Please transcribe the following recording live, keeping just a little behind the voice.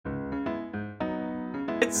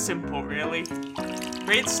It's simple, really.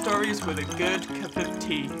 Great stories with a good cup of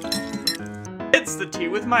tea. It's the Tea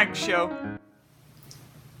with Mike show.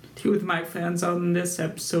 Tea with Mike fans, on this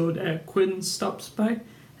episode, Quinn stops by.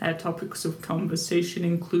 Topics of conversation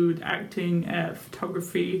include acting,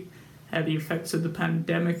 photography, the effects of the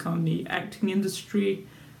pandemic on the acting industry,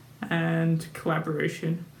 and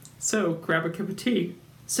collaboration. So grab a cup of tea,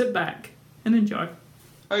 sit back, and enjoy.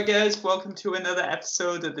 Alright guys, welcome to another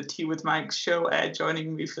episode of the Tea with Mike show.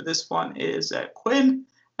 Joining me for this one is Quinn.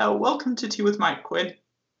 Welcome to Tea with Mike, Quinn.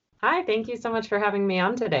 Hi, thank you so much for having me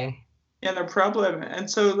on today. Yeah, no problem. And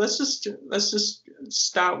so let's just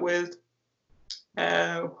start with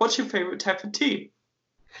what's your favorite type of tea?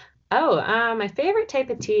 My favorite type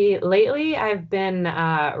of tea lately, I've been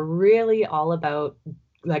really all about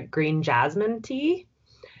like green jasmine tea.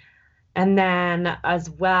 And then as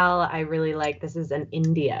well, I really like, this is an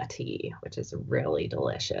India tea, which is really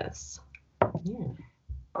delicious. Yeah.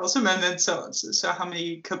 Awesome. And then so how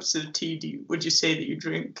many cups of tea would you say that you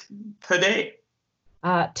drink per day?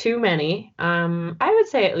 Too many. I would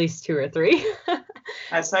say at least 2 or 3.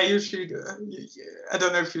 As I usually do. I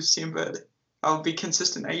don't know if you've seen, but I'll be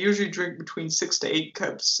consistent. I usually drink between 6 to 8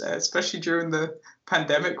 cups, especially during the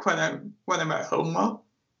pandemic when I'm at home more.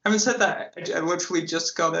 Having said that, I literally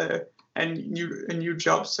just got a new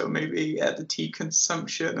job, so maybe the tea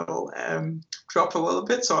consumption will drop a little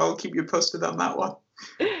bit. So I'll keep you posted on that one.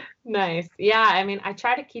 Nice. Yeah, I mean, I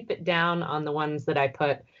try to keep it down on the ones that I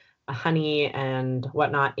put honey and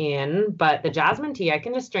whatnot in, but the jasmine tea I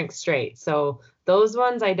can just drink straight. So those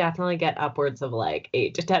ones I definitely get upwards of like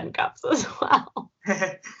 8 to 10 cups as well.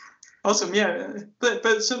 Awesome, yeah.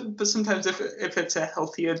 But sometimes if it's a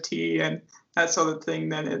healthier tea and that sort of thing,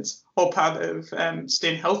 then it's all part of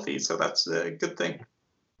staying healthy. So that's a good thing.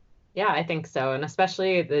 Yeah, I think so, and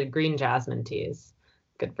especially the green jasmine tea is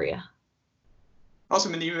good for you.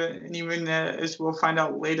 Awesome, and even as we'll find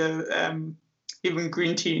out later, even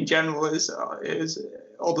green tea in general is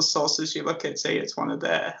all the sources you look at say it's one of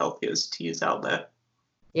the healthiest teas out there.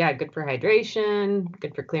 Yeah, good for hydration,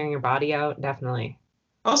 good for clearing your body out, definitely.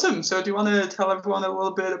 Awesome. So do you want to tell everyone a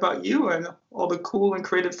little bit about you and all the cool and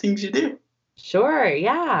creative things you do? Sure,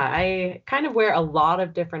 yeah. I kind of wear a lot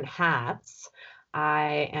of different hats.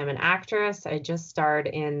 I am an actress. I just starred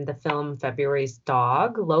in the film February's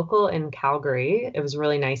Dog, local in Calgary. It was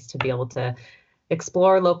really nice to be able to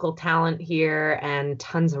explore local talent here, and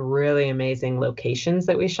tons of really amazing locations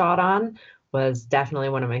that we shot on was definitely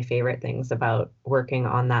one of my favorite things about working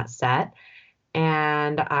on that set.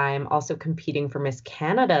 And I'm also competing for Miss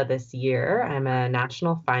Canada this year. I'm a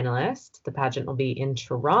national finalist. The pageant will be in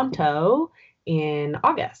Toronto in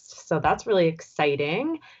August. So that's really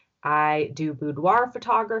exciting. I do boudoir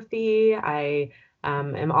photography. I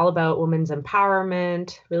am all about women's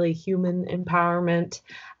empowerment, really human empowerment.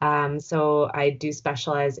 So I do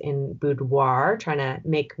specialize in boudoir, trying to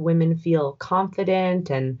make women feel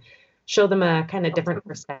confident and show them a kind of different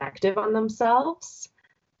perspective on themselves.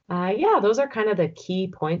 Those are kind of the key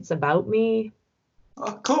points about me.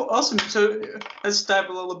 Oh, cool. Awesome. So let's dive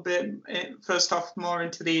a little bit first off more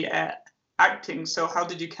into the acting. So how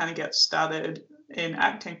did you kind of get started in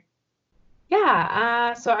acting?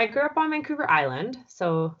 Yeah, so I grew up on Vancouver Island,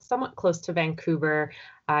 so somewhat close to Vancouver.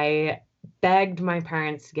 I begged my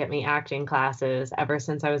parents to get me acting classes ever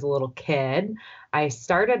since I was a little kid. I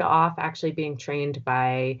started off actually being trained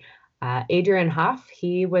by Adrian Huff.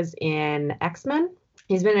 He was in X-Men.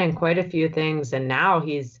 He's been in quite a few things, and now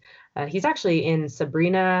he's actually in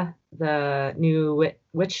Sabrina, the new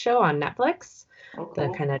witch show on Netflix. Oh, cool.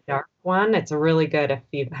 The kind of dark one. It's really good. If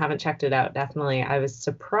you haven't checked it out, definitely. I was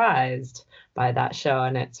surprised by that show,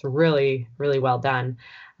 and it's really, really well done.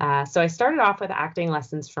 So I started off with acting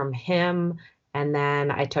lessons from him, and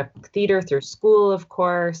then I took theater through school, of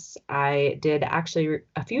course. I did actually,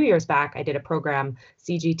 a few years back, I did a program,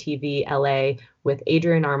 CGTV LA, with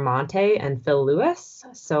Adrian Armonte and Phil Lewis.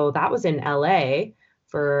 So that was in LA.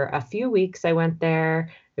 For a few weeks, I went there.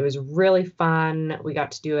 It was really fun. We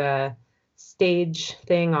got to do a stage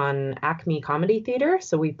thing on Acme Comedy Theater.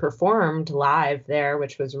 So we performed live there,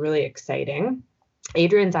 which was really exciting.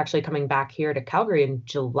 Adrian's actually coming back here to Calgary in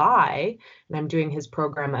July, and I'm doing his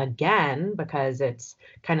program again because it's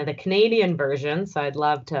kind of the Canadian version. So I'd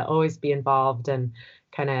love to always be involved and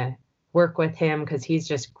kind of work with him because he's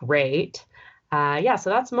just great. So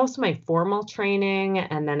that's most of my formal training,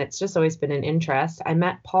 and then it's just always been an interest. I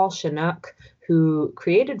met Paul Chinook, who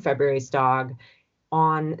created February's Dog,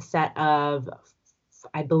 on set of,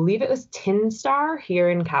 I believe it was Tin Star here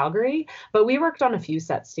in Calgary, but we worked on a few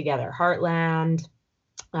sets together, Heartland,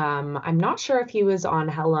 I'm not sure if he was on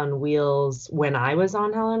Hell on Wheels when I was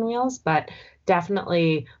on Hell on Wheels, but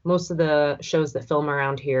definitely most of the shows that film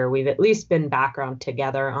around here, we've at least been background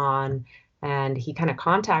together on. And he kind of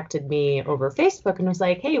contacted me over Facebook and was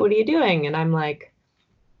like, "Hey, what are you doing?" And I'm like,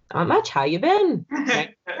 "Not much. How you been?" Nice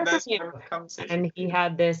to hear from That's you. kind of a conversation. And he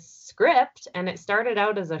had this script, and it started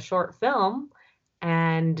out as a short film.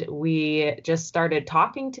 And we just started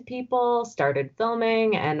talking to people, started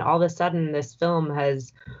filming, and all of a sudden, this film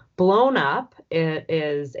has blown up. It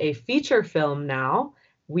is a feature film now.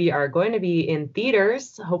 We are going to be in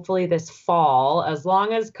theaters, hopefully this fall, as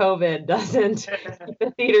long as COVID doesn't keep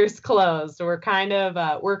the theaters closed. We're kind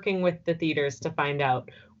of working with the theaters to find out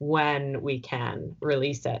when we can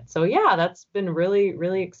release it. So yeah, that's been really,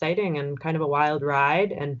 really exciting and kind of a wild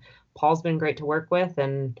ride. And Paul's been great to work with,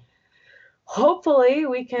 and hopefully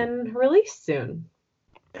we can release soon.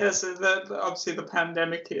 Yeah, so that obviously the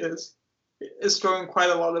pandemic is throwing quite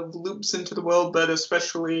a lot of loops into the world, but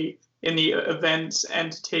especially in the events,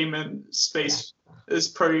 entertainment space is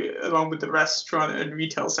probably, along with the restaurant and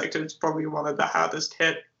retail sector, it's probably one of the hardest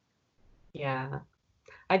hit. Yeah.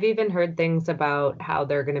 I've even heard things about how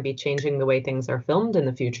they're going to be changing the way things are filmed in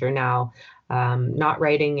the future now, not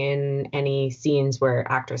writing in any scenes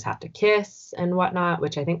where actors have to kiss and whatnot,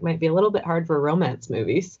 which I think might be a little bit hard for romance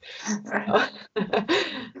movies.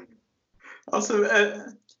 Also,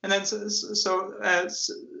 and then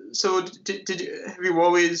so did you, have you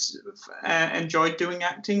always enjoyed doing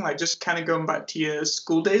acting? Like just kind of going back to your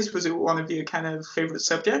school days, was it one of your kind of favorite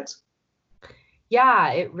subjects?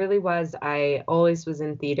 Yeah, it really was. I always was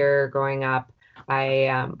in theater growing up.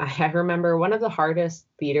 I remember one of the hardest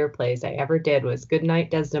theater plays I ever did was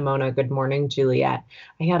Goodnight Desdemona, Good Morning Juliet.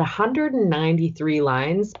 I had 193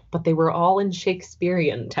 lines, but they were all in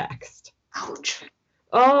Shakespearean text. Ouch.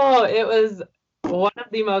 Oh, it was one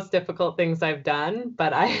of the most difficult things I've done,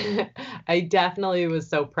 but I definitely was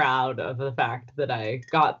so proud of the fact that I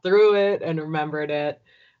got through it and remembered it,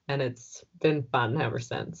 and it's been fun ever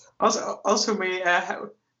since. Also, we have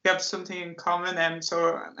something in common.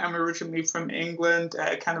 So I'm originally from England.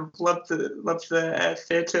 I kind of loved the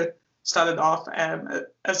theatre. Started off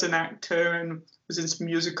as an actor and was in some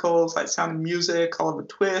musicals like Sound of Music, Oliver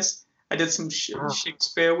Twist. I did some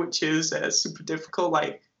Shakespeare, which is super difficult,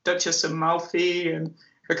 like Duchess of Malfi and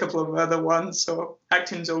a couple of other ones. So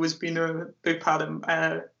acting's always been a big part of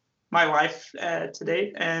my life to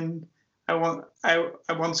date. And I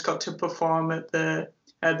once got to perform at the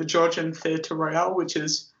Georgian Theatre Royal, which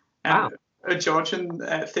is a Georgian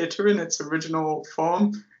theatre in its original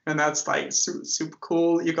form, and that's like super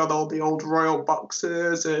cool. You got all the old royal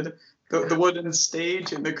boxes and the wooden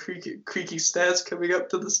stage and the creaky stairs coming up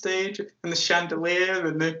to the stage and the chandelier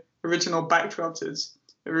and the original backdrops is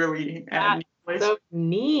really neat place. So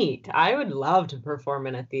neat. I would love to perform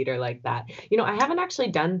in a theater like that. You know, I haven't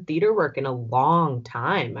actually done theater work in a long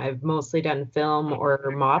time. I've mostly done film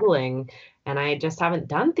or modeling, and I just haven't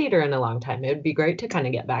done theater in a long time. It would be great to kind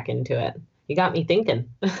of get back into it. You got me thinking.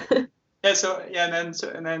 And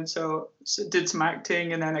then did some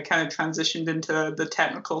acting, and then I kind of transitioned into the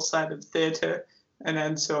technical side of theater, and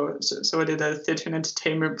then so I did a theater and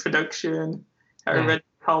entertainment production. I read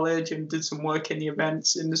college and did some work in the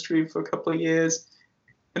events industry for a couple of years,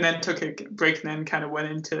 and then took a break and then kind of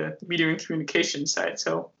went into the media and communication side.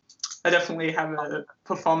 So I definitely have a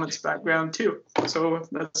performance background too, so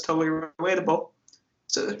that's totally relatable.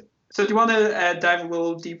 So do you want to dive a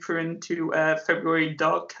little deeper into February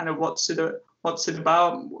Dog? Kind of what's it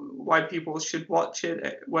about? Why people should watch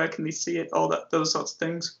it? Where can they see it? Those sorts of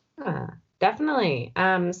things. Definitely.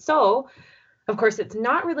 So, of course, it's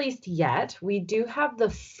not released yet. We do have the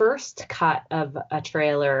first cut of a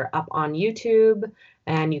trailer up on YouTube,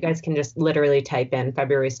 and you guys can just literally type in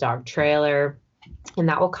February's Dog trailer, and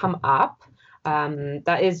that will come up.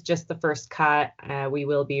 That is just the first cut. We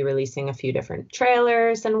will be releasing a few different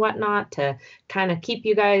trailers and whatnot to kind of keep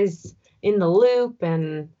you guys in the loop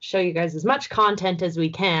and show you guys as much content as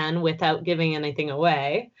we can without giving anything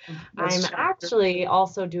away. I'm actually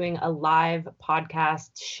also doing a live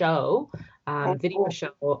podcast show, video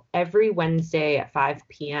show every Wednesday at 5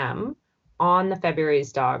 p.m. on the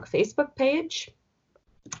February's Dog Facebook page.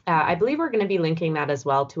 I believe we're going to be linking that as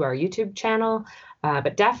well to our YouTube channel.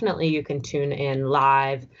 But definitely you can tune in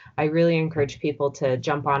live. I really encourage people to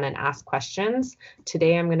jump on and ask questions.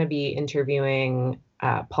 Today I'm going to be interviewing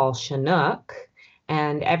Paul Chinook,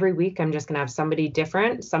 and every week I'm just going to have somebody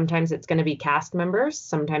different. Sometimes it's going to be cast members,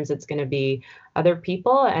 sometimes it's going to be other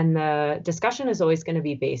people, and the discussion is always going to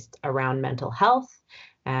be based around mental health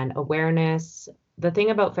and awareness. The thing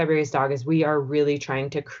about February's Dog is we are really trying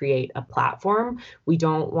to create a platform. We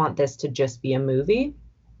don't want this to just be a movie.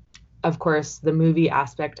 of course, the movie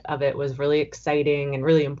aspect of it was really exciting and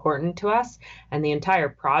really important to us. And the entire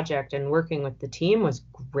project and working with the team was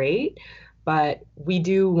great. But we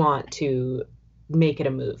do want to make it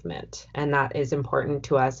a movement, and that is important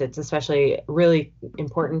to us. It's especially really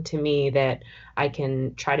important to me that I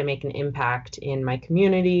can try to make an impact in my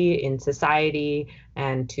community, in society,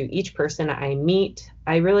 and to each person I meet.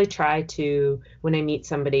 I really try to, when I meet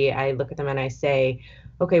somebody, I look at them and I say,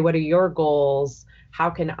 okay, what are your goals? How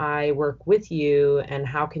can I work with you, and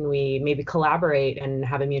how can we maybe collaborate and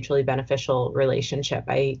have a mutually beneficial relationship?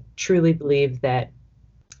 I truly believe that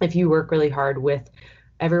if you work really hard with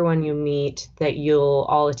everyone you meet, that you'll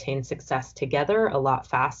all attain success together a lot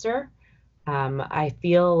faster. I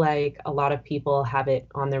feel like a lot of people have it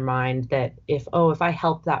on their mind that if I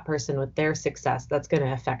help that person with their success, that's going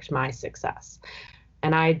to affect my success.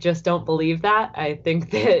 And I just don't believe that. I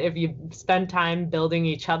think that if you spend time building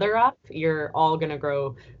each other up, you're all going to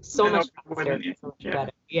grow so much faster. So much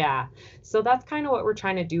better. Yeah. So that's kind of what we're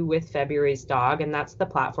trying to do with February's Dog. And that's the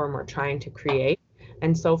platform we're trying to create.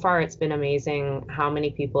 And so far, it's been amazing how many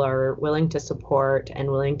people are willing to support and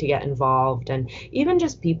willing to get involved. And even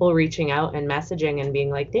just people reaching out and messaging and being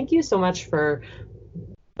like, thank you so much for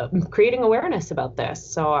creating awareness about this.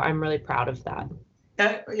 So I'm really proud of that.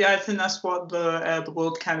 Yeah, I think that's what the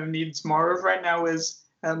world kind of needs more of right now, is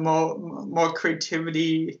more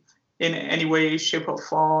creativity in any way, shape, or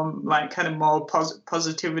form, like kind of more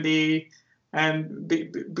positivity. And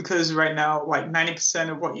because right now, like 90%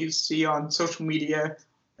 of what you see on social media,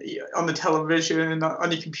 on the television,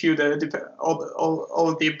 on your computer, all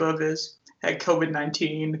of the above is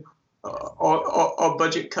COVID-19 or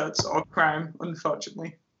budget cuts or crime,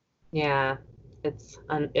 unfortunately. Yeah,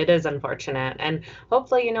 it is unfortunate. And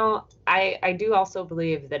hopefully, I do also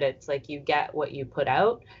believe that it's like you get what you put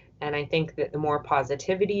out. And I think that the more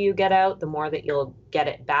positivity you get out, the more that you'll get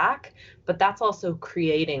it back. But that's also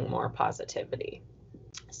creating more positivity.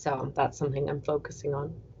 So that's something I'm focusing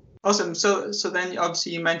on. Awesome. So then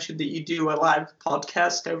obviously you mentioned that you do a live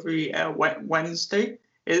podcast every Wednesday.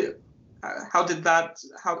 How did that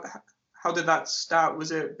start?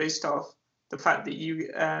 Was it based off the fact that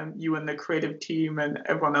you and the creative team and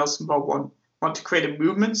everyone else involved want to create a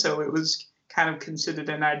movement, so it was kind of considered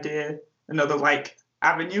an idea, another like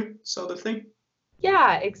avenue sort of thing?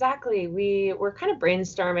 Yeah, exactly. We were kind of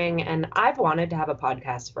brainstorming, and I've wanted to have a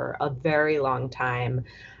podcast for a very long time.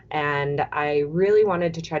 And I really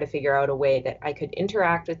wanted to try to figure out a way that I could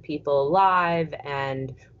interact with people live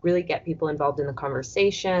and really get people involved in the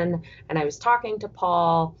conversation. And I was talking to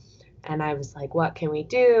Paul, and I was like, what can we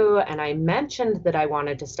do? And I mentioned that I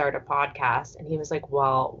wanted to start a podcast. And he was like,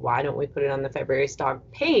 well, why don't we put it on the February's Dog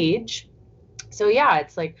page? So yeah,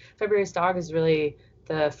 it's like February's Dog is really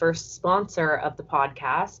the first sponsor of the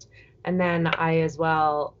podcast. And then I, as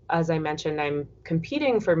well, as I mentioned, I'm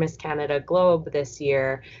competing for Miss Canada Globe this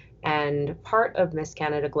year. And part of Miss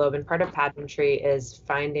Canada Globe and part of pageantry is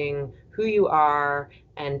finding who you are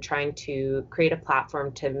and trying to create a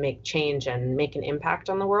platform to make change and make an impact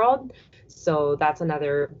on the world. So that's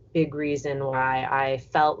another big reason why I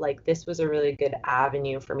felt like this was a really good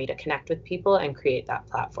avenue for me to connect with people and create that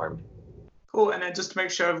platform. Cool. And then just to make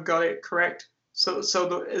sure I've got it correct, is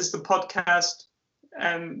the podcast,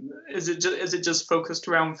 is it just focused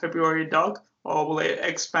around February Dog, or will it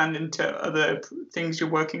expand into other things you're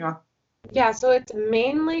working on? Yeah, so it's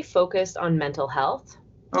mainly focused on mental health.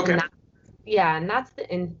 Okay. And that's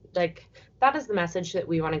that is the message that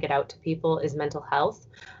we want to get out to people, is mental health.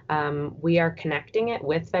 We are connecting it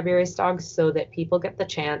with February's Dog so that people get the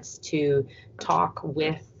chance to talk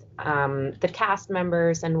with the cast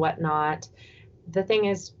members and whatnot. The thing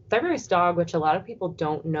is, February's Dog, which a lot of people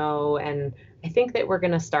don't know, and I think that we're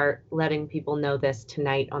going to start letting people know this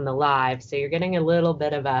tonight on the live, so you're getting a little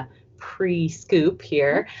bit of a pre-scoop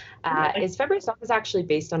here, is February's Dog is actually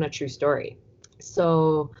based on a true story.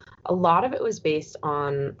 So a lot of it was based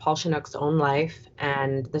on Paul Chinook's own life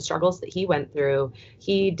and the struggles that he went through.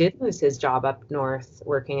 He did lose his job up north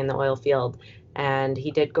working in the oil field, and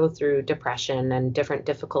he did go through depression and different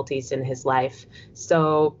difficulties in his life.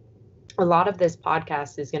 So a lot of this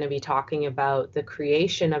podcast is going to be talking about the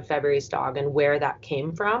creation of February's Dog and where that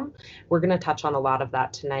came from. We're going to touch on a lot of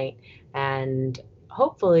that tonight, and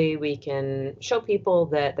hopefully we can show people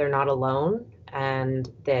that they're not alone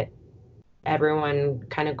and that everyone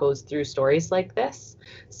kind of goes through stories like this.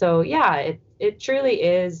 So yeah, it truly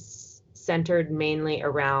is centered mainly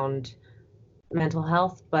around mental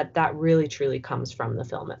health, but that really truly comes from the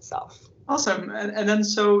film itself. Awesome. And then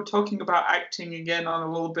so talking about acting again on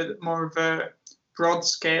a little bit more of a broad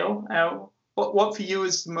scale, what for you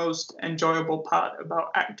is the most enjoyable part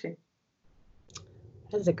about acting?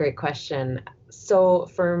 That's a great question. So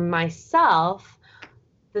for myself,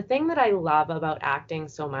 the thing that I love about acting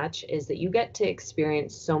so much is that you get to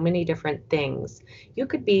experience so many different things. You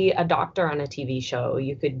could be a doctor on a TV show,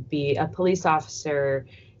 you could be a police officer,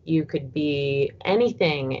 you could be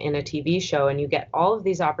anything in a TV show, and you get all of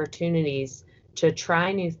these opportunities to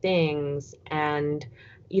try new things. And,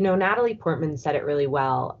 Natalie Portman said it really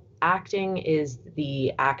well. Acting is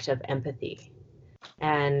the act of empathy.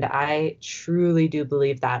 And I truly do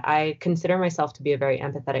believe that. I consider myself to be a very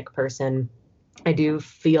empathetic person. I do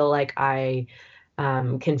feel like I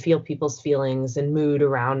can feel people's feelings and mood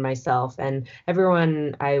around myself. And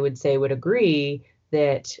everyone, I would say, would agree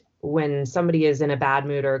that when somebody is in a bad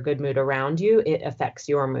mood or a good mood around you, it affects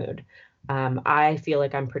your mood. I feel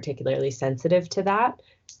like I'm particularly sensitive to that.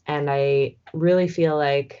 And I really feel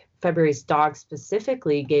like February's Dog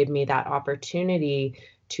specifically gave me that opportunity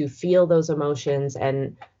to feel those emotions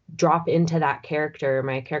and drop into that character.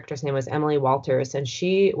 My character's name was Emily Walters, and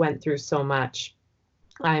she went through so much.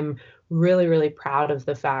 I'm really, really proud of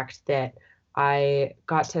the fact that I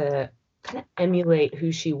got to kind of emulate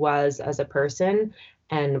who she was as a person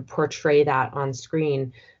and portray that on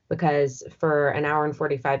screen, because for an hour and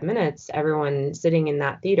 45 minutes, everyone sitting in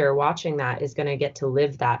that theater watching that is going to get to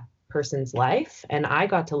live that person's life. And I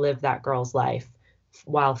got to live that girl's life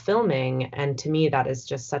while filming. And to me, that is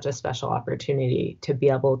just such a special opportunity to be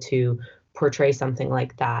able to portray something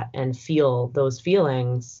like that and feel those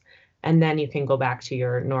feelings. And then you can go back to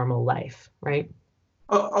your normal life, right?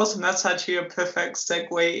 Awesome. That's actually a perfect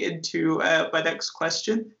segue into my next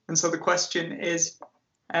question. And so the question is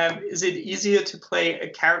it easier to play a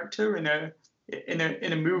character in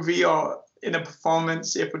a movie or in a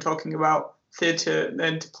performance, if we're talking about theatre,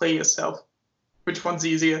 than to play yourself? Which one's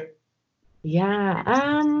easier?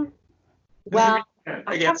 Yeah. Well,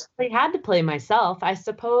 I guess I had to play myself. I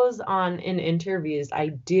suppose in interviews I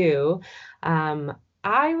do.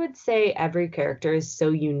 I would say every character is so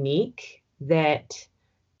unique that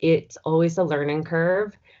it's always a learning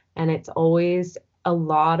curve, and it's always a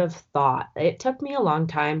lot of thought. It took me a long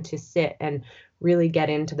time to sit and really get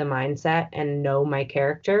into the mindset and know my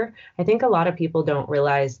character. I think a lot of people don't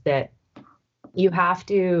realize that you have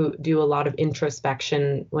to do a lot of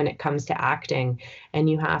introspection when it comes to acting, and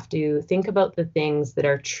you have to think about the things that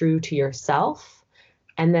are true to yourself,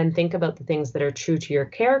 and then think about the things that are true to your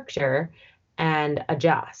character and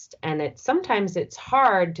adjust. And sometimes it's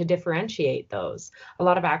hard to differentiate those. A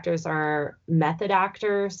lot of actors are method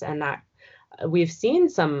actors, and that we've seen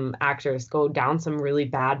some actors go down some really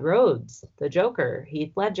bad roads. The Joker,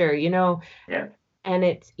 Heath Ledger, Yeah. And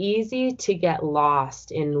it's easy to get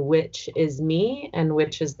lost in which is me and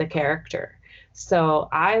which is the character. So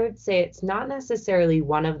I would say it's not necessarily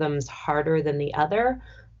one of them's harder than the other,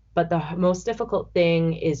 but the most difficult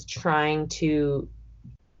thing is trying to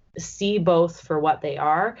see both for what they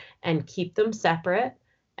are and keep them separate,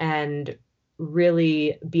 and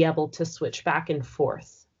really be able to switch back and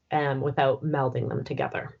forth without melding them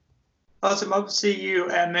together. Awesome. Obviously, you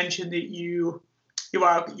mentioned that you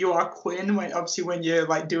are Quinn when you're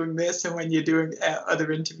like doing this and when you're doing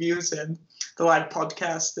other interviews and the live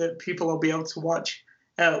podcast that people will be able to watch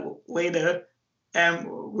later.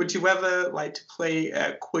 Would you ever like to play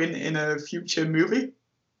Quinn in a future movie?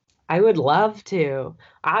 I would love to.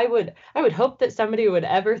 I would hope that somebody would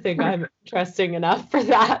ever think I'm interesting enough for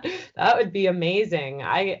that. That would be amazing.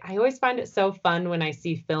 I always find it so fun when I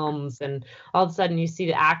see films and all of a sudden you see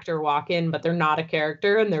the actor walk in, but they're not a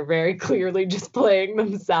character and they're very clearly just playing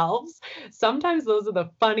themselves. Sometimes those are the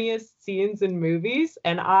funniest scenes in movies,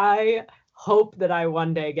 and I hope that I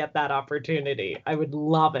one day get that opportunity. I would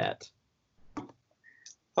love it.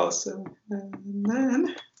 Awesome. And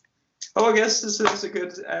then... I guess this is a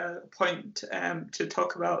good point to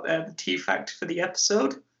talk about the tea fact for the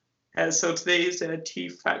episode. So today's tea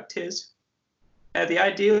fact is the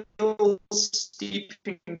ideal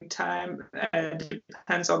steeping time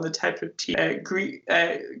depends on the type of tea.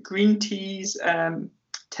 Green teas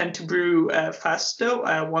tend to brew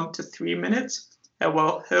faster, 1 to 3 minutes,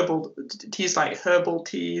 while herbal teas like herbal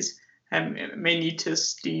teas may need to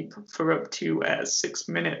steep for up to 6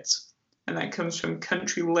 minutes. And that comes from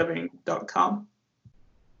countryliving.com.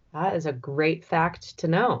 That is a great fact to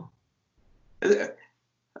know.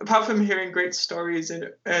 Apart from hearing great stories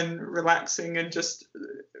and relaxing and just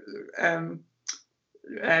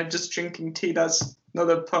drinking tea, that's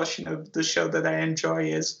another portion of the show that I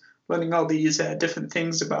enjoy, is learning all these different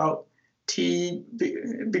things about tea,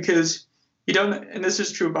 because you don't, and this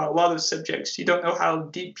is true about a lot of subjects, you don't know how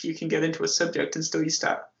deep you can get into a subject until you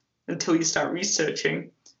start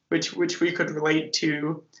researching, which we could relate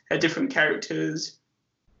to different characters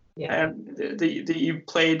Yeah. that you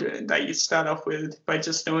played, that you start off with by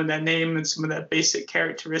just knowing their name and some of their basic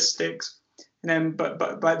characteristics, and then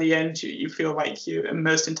but by the end you feel like you're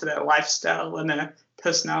immersed into their lifestyle and their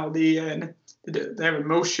personality and their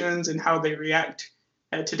emotions and how they react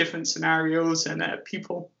to different scenarios and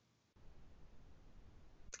people.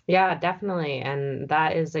 Yeah, definitely. And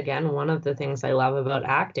that is, again, one of the things I love about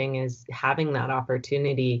acting is having that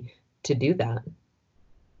opportunity to do that.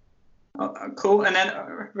 Cool. And then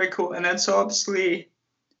very cool. And then so obviously,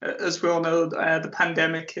 as we all know, the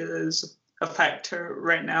pandemic is a factor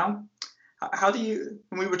right now. How do you?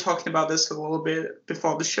 And we were talking about this a little bit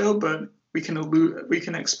before the show, but we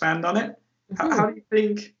can expand on it. How do you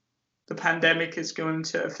think the pandemic is going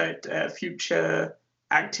to affect future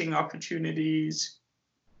acting opportunities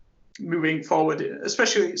moving forward,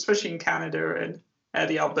 especially in Canada and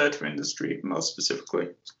the Alberta industry, most specifically?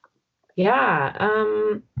 Yeah,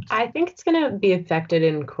 I think it's going to be affected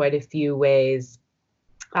in quite a few ways.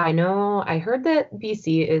 I heard that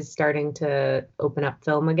BC is starting to open up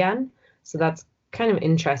film again, so that's kind of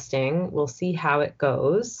interesting. We'll see how it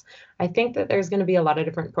goes. I think that there's going to be a lot of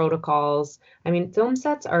different protocols. I mean, film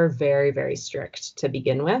sets are very, very strict to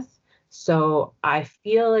begin with. So I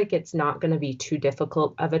feel like it's not going to be too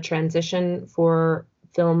difficult of a transition for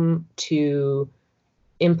film to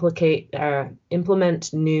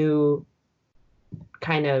implement new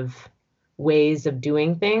kind of ways of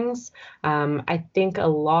doing things. I think a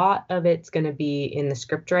lot of it's going to be in the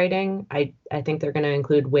script writing. I think they're going to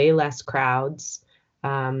include way less crowds,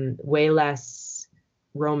 way less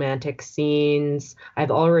romantic scenes.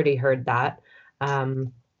 I've already heard that.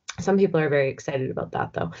 Some people are very excited about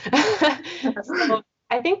that, though. So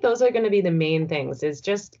I think those are going to be the main things, is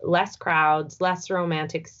just less crowds, less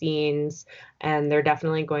romantic scenes, and they're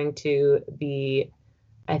definitely going to be,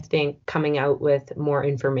 I think, coming out with more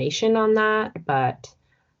information on that, but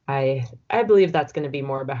I believe that's going to be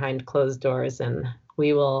more behind closed doors, and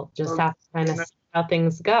we will just have to kind of see how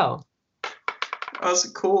things go. That's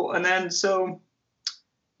cool. And then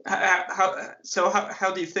how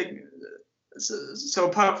do you think? So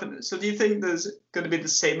apart from this, so do you think there's going to be the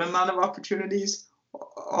same amount of opportunities,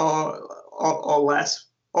 or less,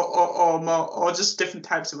 or more, or just different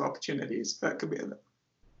types of opportunities? That could be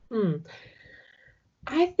it.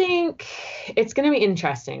 I think it's going to be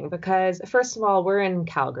interesting because, first of all, we're in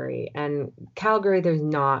Calgary, and Calgary, there's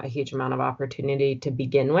not a huge amount of opportunity to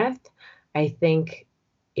begin with. I think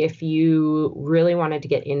if you really wanted to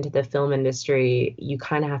get into the film industry, you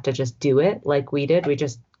kind of have to just do it like we did. We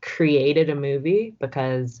just created a movie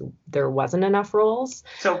because there wasn't enough roles.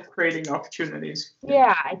 Self-creating opportunities.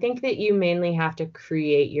 Yeah, I think that you mainly have to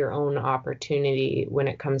create your own opportunity when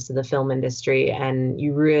it comes to the film industry, and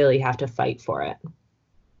you really have to fight for it.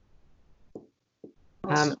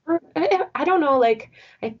 I don't know, like,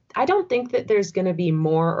 I don't think that there's going to be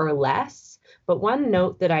more or less, but one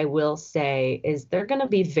note that I will say is they're going to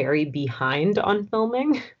be very behind on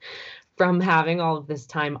filming from having all of this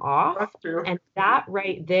time off. And that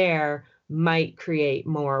right there might create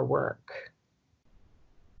more work.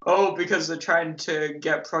 Oh, because they're trying to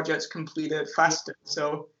get projects completed faster.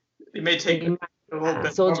 So it may take a little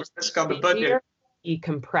bit more risk on the budget. Be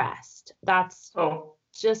compressed. That's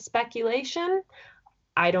just speculation.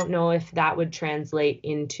 I don't know if that would translate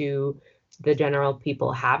into the general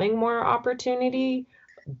people having more opportunity,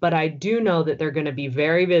 but I do know that they're going to be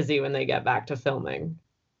very busy when they get back to filming.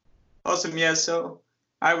 Awesome. Yeah. So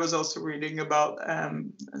I was also reading about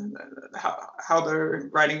how they're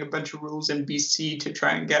writing a bunch of rules in BC to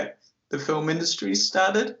try and get the film industry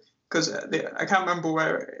started. Because I can't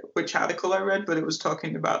remember which article I read, but it was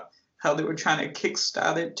talking about how they were trying to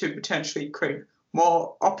kickstart it to potentially create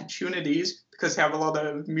more opportunities, because they have a lot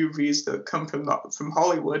of movies that come from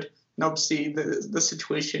Hollywood, and obviously the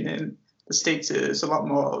situation in the States is a lot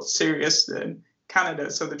more serious than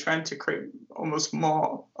Canada, so they're trying to create almost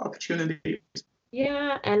more opportunities.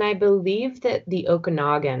 Yeah, and I believe that the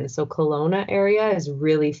Okanagan, so Kelowna area, is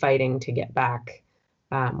really fighting to get back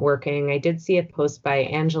working. I did see a post by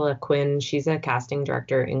Angela Quinn. She's a casting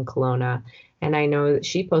director in Kelowna, and I know that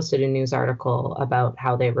she posted a news article about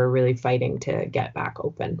how they were really fighting to get back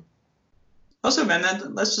open. Awesome, and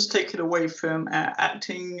then let's just take it away from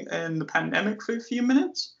acting in the pandemic for a few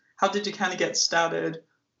minutes. How did you kind of get started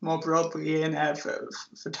more broadly in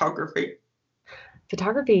photography?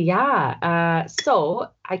 Photography, yeah.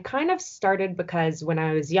 So I kind of started because when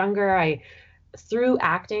I was younger, through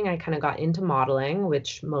acting, I kind of got into modeling,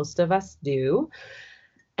 which most of us do.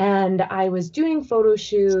 And I was doing photo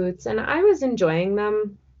shoots and I was enjoying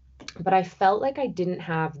them, but I felt like I didn't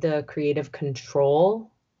have the creative control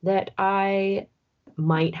that I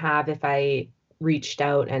might have if I reached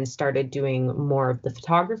out and started doing more of the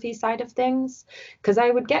photography side of things, because I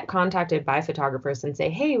would get contacted by photographers and say,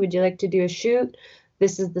 hey, would you like to do a shoot?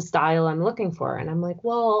 This is the style I'm looking for. And I'm like,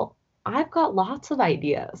 well, I've got lots of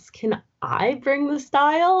ideas. Can I bring the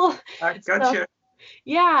style? I gotcha.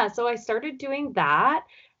 So I started doing that.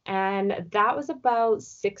 And that was about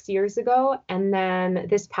 6 years ago. And then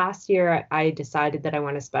this past year, I decided that I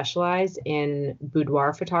want to specialize in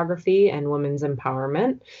boudoir photography and women's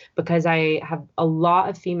empowerment, because I have a lot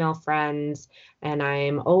of female friends, and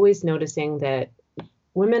I'm always noticing that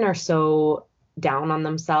women are so down on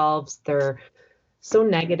themselves. They're so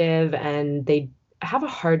negative, and they have a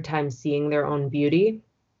hard time seeing their own beauty.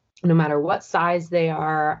 No matter what size they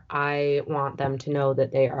are, I want them to know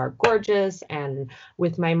that they are gorgeous. And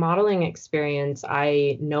with my modeling experience,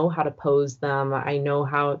 I know how to pose them. I know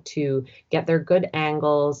how to get their good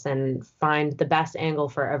angles and find the best angle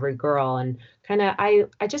for every girl. And I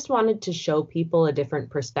just wanted to show people a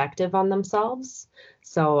different perspective on themselves.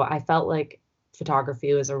 So I felt like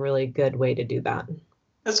photography was a really good way to do that.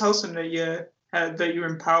 That's awesome that you're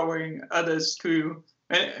empowering others through,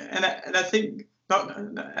 and I think.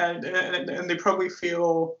 And they probably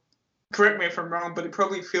feel, correct me if I'm wrong, but they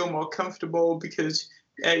probably feel more comfortable because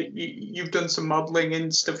you've done some modeling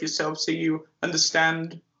and stuff yourself, so you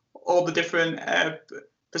understand all the different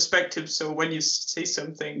perspectives. So when you say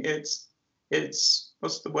something, it's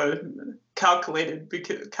what's the word? Calculated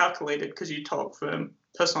because you talk from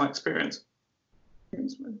personal experience.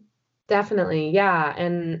 Definitely, yeah.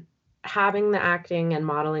 And having the acting and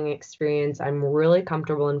modeling experience, I'm really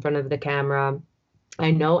comfortable in front of the camera. I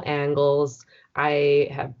know angles. I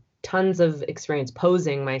have tons of experience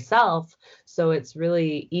posing myself. So it's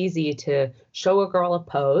really easy to show a girl a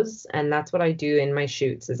pose. And that's what I do in my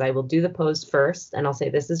shoots is I will do the pose first, and I'll say,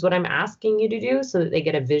 this is what I'm asking you to do, so that they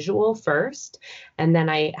get a visual first. And then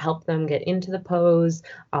I help them get into the pose.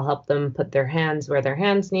 I'll help them put their hands where their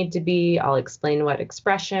hands need to be. I'll explain what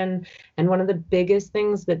expression. And one of the biggest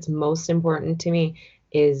things that's most important to me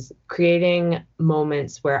is creating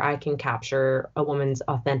moments where I can capture a woman's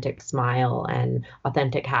authentic smile and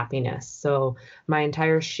authentic happiness. So my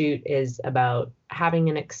entire shoot is about having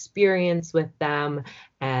an experience with them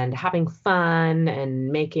and having fun and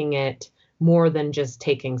making it more than just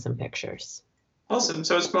taking some pictures. Awesome.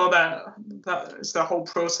 So it's more that it's the whole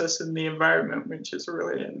process and the environment, which is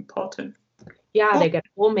really important. Yeah, they get a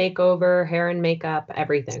full makeover, hair and makeup,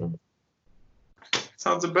 everything.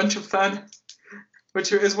 Sounds a bunch of fun.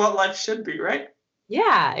 Which is what life should be, right?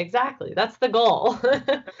 Yeah, exactly. That's the goal.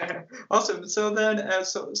 Awesome. So then,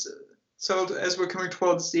 so as we're coming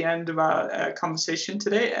towards the end of our conversation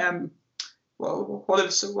today, well, what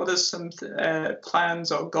are some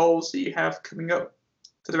plans or goals that you have coming up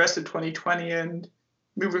for the rest of 2020 and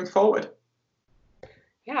moving forward?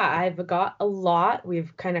 Yeah, I've got a lot.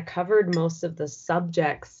 We've kind of covered most of the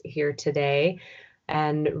subjects here today.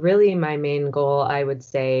 And really, my main goal, I would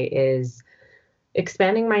say, is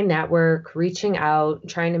expanding my network, reaching out,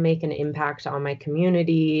 trying to make an impact on my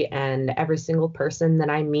community and every single person that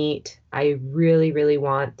I meet. I really, really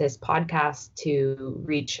want this podcast to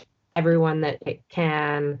reach everyone that it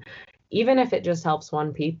can, even if it just helps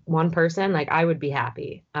one person. Like, I would be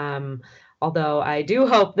happy. Although I do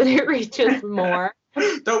hope that it reaches more.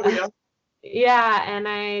 Don't we all? Yeah, and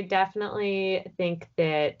I definitely think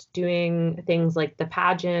that doing things like the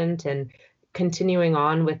pageant and continuing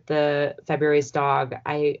on with the February's Dog,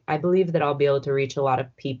 I believe that I'll be able to reach a lot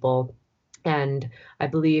of people. And I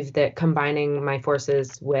believe that combining my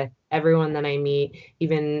forces with everyone that I meet,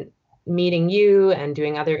 even meeting you and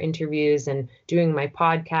doing other interviews and doing my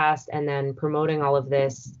podcast and then promoting all of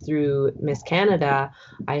this through Miss Canada,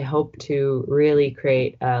 I hope to really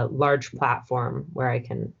create a large platform where I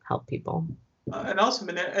can help people. And awesome.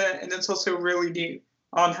 And it's also really neat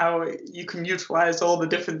on how you can utilize all the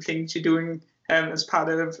different things you're doing as part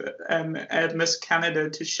of Miss Canada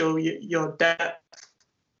to show your depth.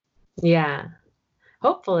 Yeah,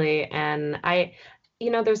 hopefully. And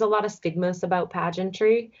there's a lot of stigmas about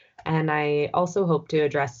pageantry, and I also hope to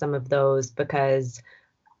address some of those, because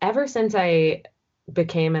ever since I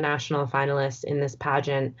became a national finalist in this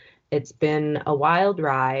pageant, it's been a wild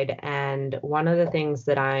ride. And one of the things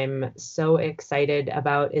that I'm so excited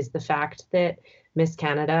about is the fact that Miss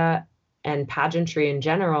Canada and pageantry in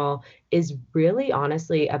general is really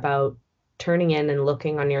honestly about turning in and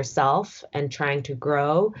looking on yourself and trying to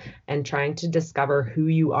grow and trying to discover who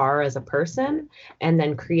you are as a person, and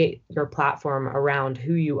then create your platform around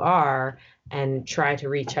who you are and try to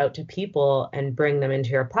reach out to people and bring them into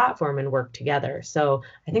your platform and work together. So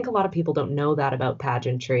I think a lot of people don't know that about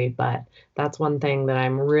pageantry, but that's one thing that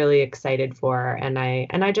I'm really excited for. And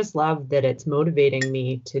I just love that it's motivating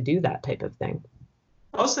me to do that type of thing.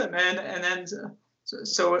 Awesome, and then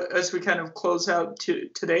so as we kind of close out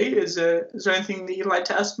today, is there anything that you'd like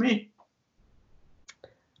to ask me?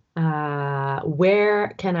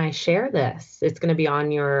 Where can I share this? It's going to be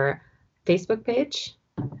on your Facebook page?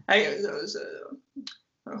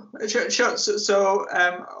 Sure. So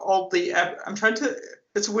all the I'm trying to.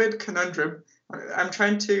 It's a weird conundrum. I'm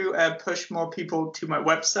trying to push more people to my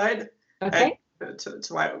website. Okay.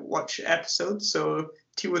 To like watch episodes. So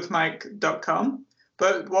teawithmike.com.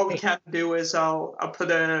 But what we can do is I'll put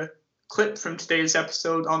a clip from today's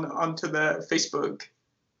episode onto the Facebook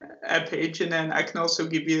page, and then I can also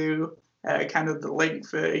give you kind of the link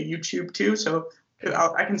for YouTube too. So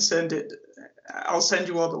I can send it. I'll send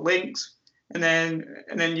you all the links, and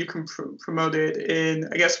then you can promote it in,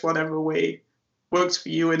 I guess, whatever way works for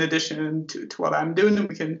you. In addition to what I'm doing, and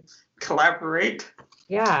we can collaborate.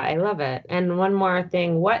 Yeah, I love it. And one more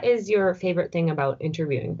thing, what is your favorite thing about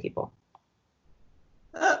interviewing people?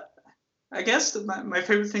 I guess my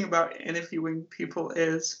favorite thing about interviewing people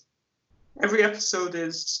is every episode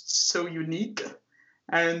is so unique,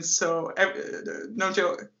 and so no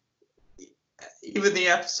joke. Even the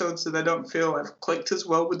episodes that I don't feel I've clicked as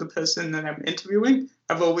well with the person that I'm interviewing,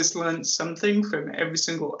 I've always learned something from every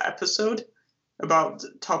single episode about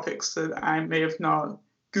topics that I may have not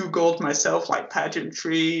Googled myself, like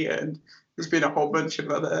pageantry, and there's been a whole bunch of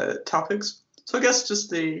other topics. So I guess just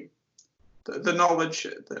the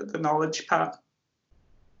knowledge part.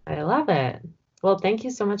 I love it. Well, thank you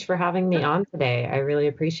so much for having me on today. I really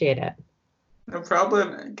appreciate it. No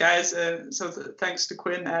problem, guys. So thanks to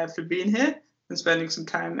Quinn for being here and spending some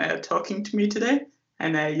time talking to me today.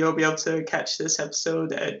 And you'll be able to catch this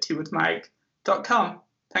episode at teawithmike.com.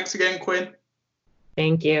 Thanks again, Quinn.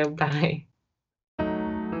 Thank you. Bye.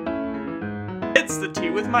 It's the Tea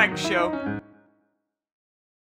with Mike show.